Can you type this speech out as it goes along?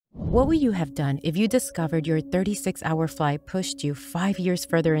What would you have done if you discovered your 36-hour flight pushed you 5 years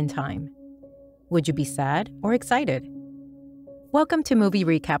further in time? Would you be sad or excited? Welcome to Movie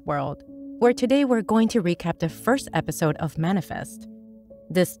Recap World, where today we're going to recap the first episode of Manifest.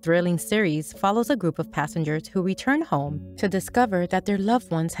 This thrilling series follows a group of passengers who return home to discover that their loved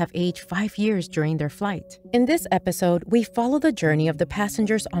ones have aged 5 years during their flight. In this episode, we follow the journey of the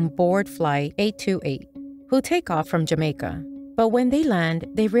passengers on board Flight 828, who take off from Jamaica. But when they land,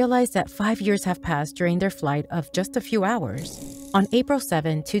 they realize that 5 years have passed during their flight of just a few hours. On April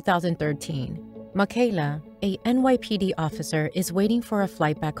 7, 2013, Michaela, a NYPD officer, is waiting for a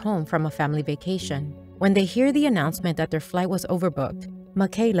flight back home from a family vacation. When they hear the announcement that their flight was overbooked,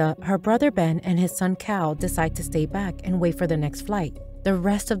 Michaela, her brother Ben, and his son Cal decide to stay back and wait for the next flight. The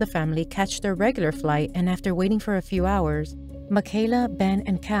rest of the family catch their regular flight, and after waiting for a few hours, Michaela, Ben,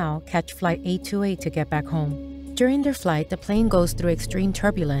 and Cal catch Flight 828 to get back home. During their flight, the plane goes through extreme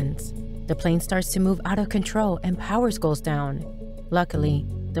turbulence. The plane starts to move out of control and power goes down. Luckily,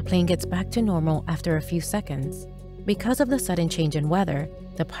 the plane gets back to normal after a few seconds. Because of the sudden change in weather,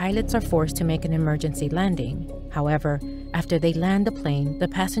 the pilots are forced to make an emergency landing. However, after they land the plane, the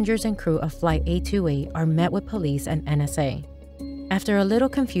passengers and crew of Flight 828 are met with police and NSA. After a little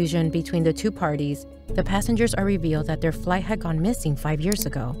confusion between the two parties, the passengers are revealed that their flight had gone missing 5 years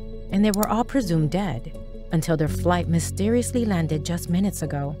ago, and they were all presumed dead, until their flight mysteriously landed just minutes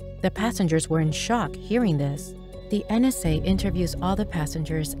ago. The passengers were in shock hearing this. The NSA interviews all the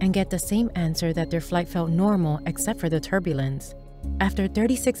passengers and get the same answer that their flight felt normal except for the turbulence. After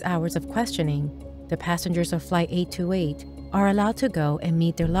 36 hours of questioning, the passengers of Flight 828 are allowed to go and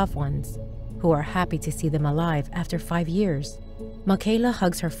meet their loved ones, who are happy to see them alive after 5 years. Michaela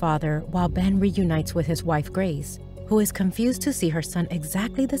hugs her father while Ben reunites with his wife Grace, who is confused to see her son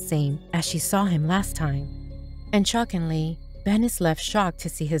exactly the same as she saw him last time. And shockingly, Ben is left shocked to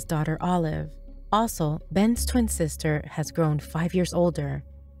see his daughter Olive. Also, Ben's twin sister has grown 5 years older.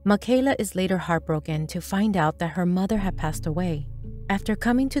 Michaela is later heartbroken to find out that her mother had passed away. After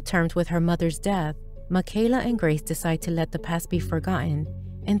coming to terms with her mother's death, Michaela and Grace decide to let the past be forgotten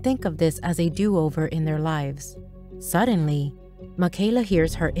and think of this as a do-over in their lives. Suddenly, Michaela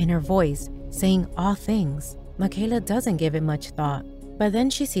hears her inner voice saying all things. Michaela doesn't give it much thought, but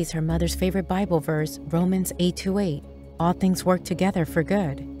then she sees her mother's favorite Bible verse, Romans 8:28, all things work together for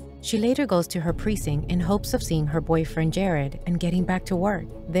good. She later goes to her precinct in hopes of seeing her boyfriend Jared and getting back to work.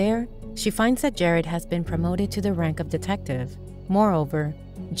 There, she finds that Jared has been promoted to the rank of detective. Moreover,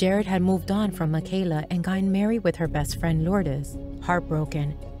 Jared had moved on from Michaela and gotten married with her best friend Lourdes.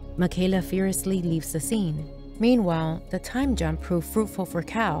 Heartbroken, Michaela furiously leaves the scene. Meanwhile, the time jump proved fruitful for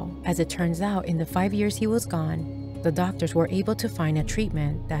Cal, as it turns out in the 5 years he was gone, the doctors were able to find a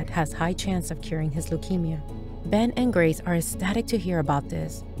treatment that has high chance of curing his leukemia. Ben and Grace are ecstatic to hear about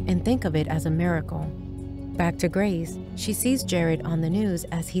this and think of it as a miracle. Back to Grace, she sees Jared on the news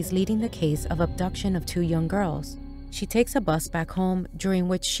as he's leading the case of abduction of 2 young girls. She takes a bus back home, during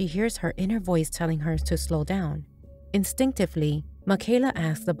which she hears her inner voice telling her to slow down. Instinctively, Michaela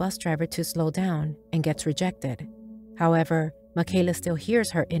asks the bus driver to slow down and gets rejected. However, Michaela still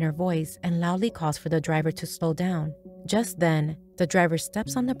hears her inner voice and loudly calls for the driver to slow down. Just then, the driver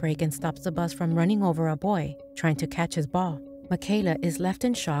steps on the brake and stops the bus from running over a boy trying to catch his ball. Michaela is left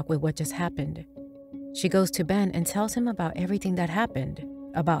in shock with what just happened. She goes to Ben and tells him about everything that happened,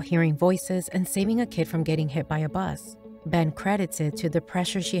 about hearing voices and saving a kid from getting hit by a bus. Ben credits it to the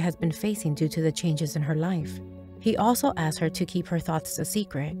pressure she has been facing due to the changes in her life. He also asks her to keep her thoughts a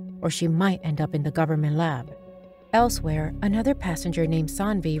secret, or she might end up in the government lab. Elsewhere, another passenger named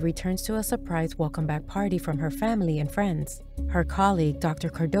Sanvi returns to a surprise welcome back party from her family and friends. Her colleague, Dr.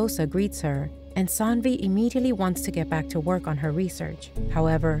 Cardosa, greets her, and Sanvi immediately wants to get back to work on her research.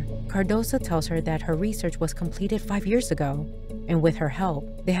 However, Cardosa tells her that her research was completed 5 years ago, and with her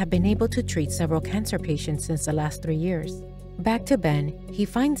help, they have been able to treat several cancer patients since the last 3 years. Back to Ben, he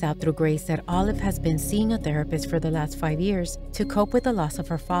finds out through Grace that Olive has been seeing a therapist for the last 5 years to cope with the loss of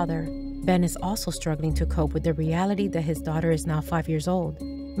her father. Ben is also struggling to cope with the reality that his daughter is now 5 years old.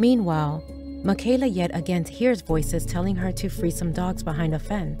 Meanwhile, Michaela yet again hears voices telling her to free some dogs behind a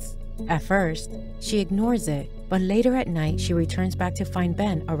fence. At first, she ignores it, but later at night she returns back to find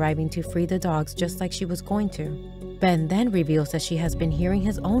Ben arriving to free the dogs just like she was going to. Ben then reveals that she has been hearing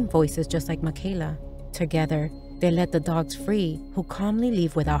his own voices just like Michaela. Together, they let the dogs free, who calmly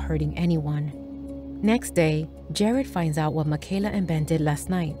leave without hurting anyone. Next day, Jared finds out what Michaela and Ben did last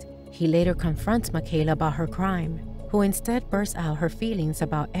night. He later confronts Michaela about her crime, who instead bursts out her feelings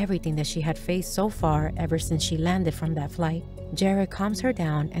about everything that she had faced so far ever since she landed from that flight. Jared calms her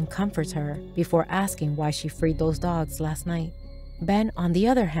down and comforts her before asking why she freed those dogs last night. Ben, on the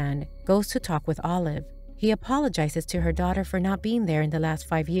other hand, goes to talk with Olive. He apologizes to her daughter for not being there in the last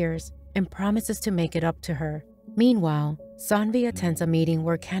 5 years and promises to make it up to her. Meanwhile, Sanvi attends a meeting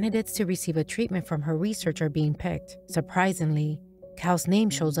where candidates to receive a treatment from her research are being picked. Surprisingly, Cal's name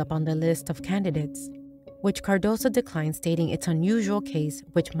shows up on the list of candidates, which Cardoso declines, stating it's an unusual case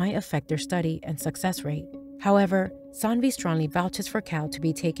which might affect their study and success rate. However, Sanvi strongly vouches for Cal to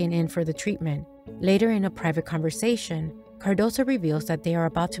be taken in for the treatment. Later in a private conversation, Cardoso reveals that they are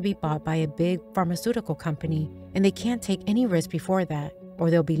about to be bought by a big pharmaceutical company and they can't take any risk before that, or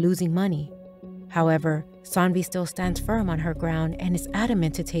they'll be losing money. However, Sanvi still stands firm on her ground and is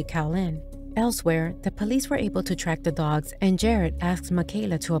adamant to take Cal in. Elsewhere, the police were able to track the dogs, and Jared asks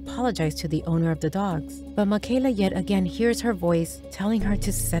Michaela to apologize to the owner of the dogs. But Michaela yet again hears her voice telling her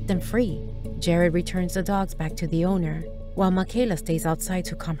to set them free. Jared returns the dogs back to the owner, while Michaela stays outside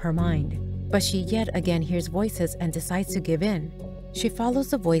to calm her mind. But she yet again hears voices and decides to give in. She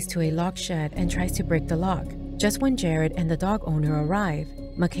follows the voice to a locked shed and tries to break the lock. Just when Jared and the dog owner arrive,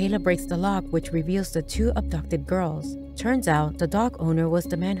 Michaela breaks the lock, which reveals the 2 abducted girls. Turns out the dog owner was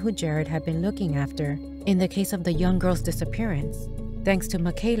the man who Jared had been looking after in the case of the young girl's disappearance. Thanks to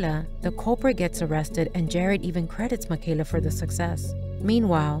Michaela, the culprit gets arrested and Jared even credits Michaela for the success.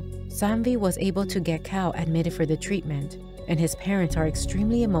 Meanwhile, Sanvi was able to get Cal admitted for the treatment, and his parents are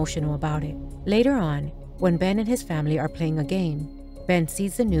extremely emotional about it. Later on, when Ben and his family are playing a game, Ben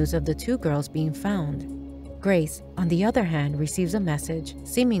sees the news of the 2 girls being found. Grace, on the other hand, receives a message,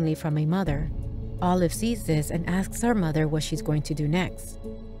 seemingly from a mother. Olive sees this and asks her mother what she's going to do next.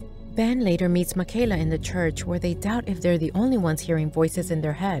 Ben later meets Michaela in the church, where they doubt if they're the only ones hearing voices in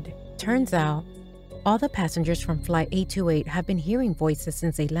their head. Turns out, all the passengers from Flight 828 have been hearing voices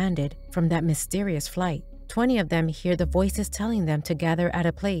since they landed from that mysterious flight. 20 of them hear the voices telling them to gather at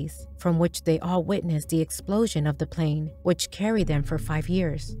a place, from which they all witness the explosion of the plane, which carried them for 5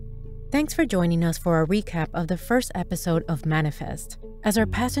 years. Thanks for joining us for a recap of the first episode of Manifest. As our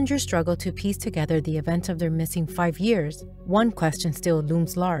passengers struggle to piece together the events of their missing 5 years, one question still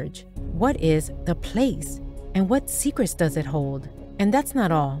looms large. What is the place? And what secrets does it hold? And that's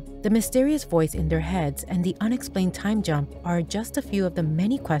not all. The mysterious voice in their heads and the unexplained time jump are just a few of the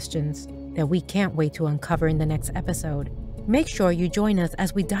many questions that we can't wait to uncover in the next episode. Make sure you join us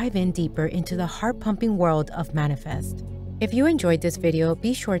as we dive in deeper into the heart-pumping world of Manifest. If you enjoyed this video,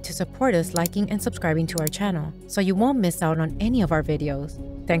 be sure to support us liking and subscribing to our channel so you won't miss out on any of our videos.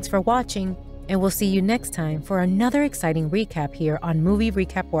 Thanks for watching, and we'll see you next time for another exciting recap here on Movie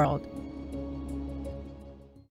Recap World.